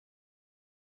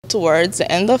towards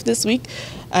the end of this week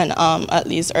and at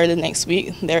least early next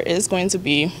week, there is going to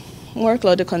be more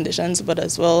cloudy conditions, but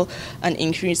as well an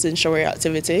increase in shower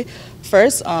activity.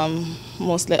 First,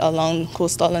 mostly along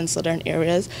coastal and southern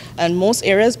areas, and most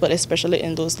areas, but especially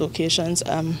in those locations,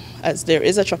 as there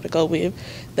is a tropical wave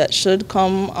that should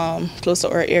come close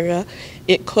to our area.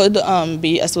 It could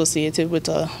be associated with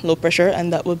a low pressure,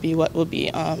 and that would be what would be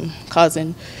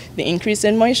causing the increase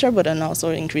in moisture, but then also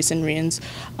increase in rains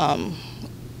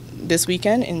this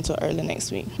weekend into early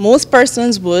next week. Most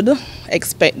persons would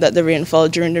expect that the rainfall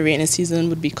during the rainy season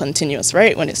would be continuous,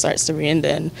 right? When it starts to rain,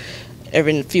 then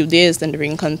every few days, then the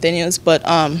rain continues. But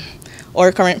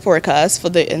our current forecast for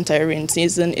the entire rain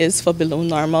season is for below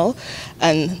normal,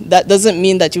 and that doesn't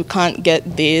mean that you can't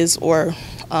get days or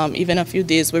even a few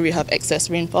days where we have excess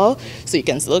rainfall, so you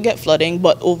can still get flooding,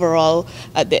 but overall,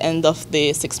 at the end of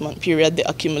the 6-month period, the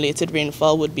accumulated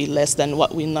rainfall would be less than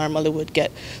what we normally would get.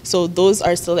 So those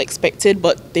are still expected,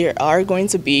 but there are going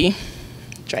to be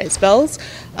dry spells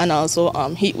and also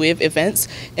heat wave events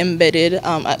embedded,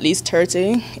 at least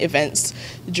 30 events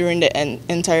during the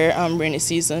entire rainy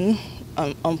season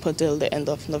up until the end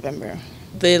of November.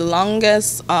 The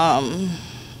longest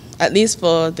at least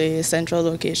for the central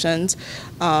locations,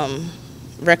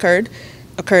 record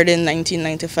occurred in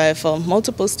 1995 for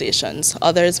multiple stations.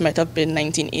 Others might have been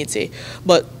 1980.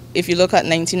 But if you look at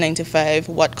 1995,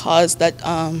 what caused that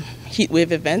heat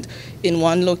wave event, in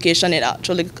one location it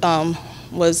actually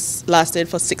lasted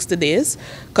for 60 days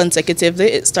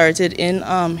consecutively. It started in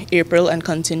April and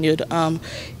continued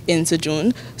into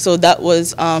June. So that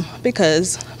was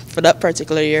because for that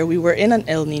particular year we were in an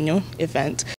El Nino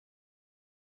event.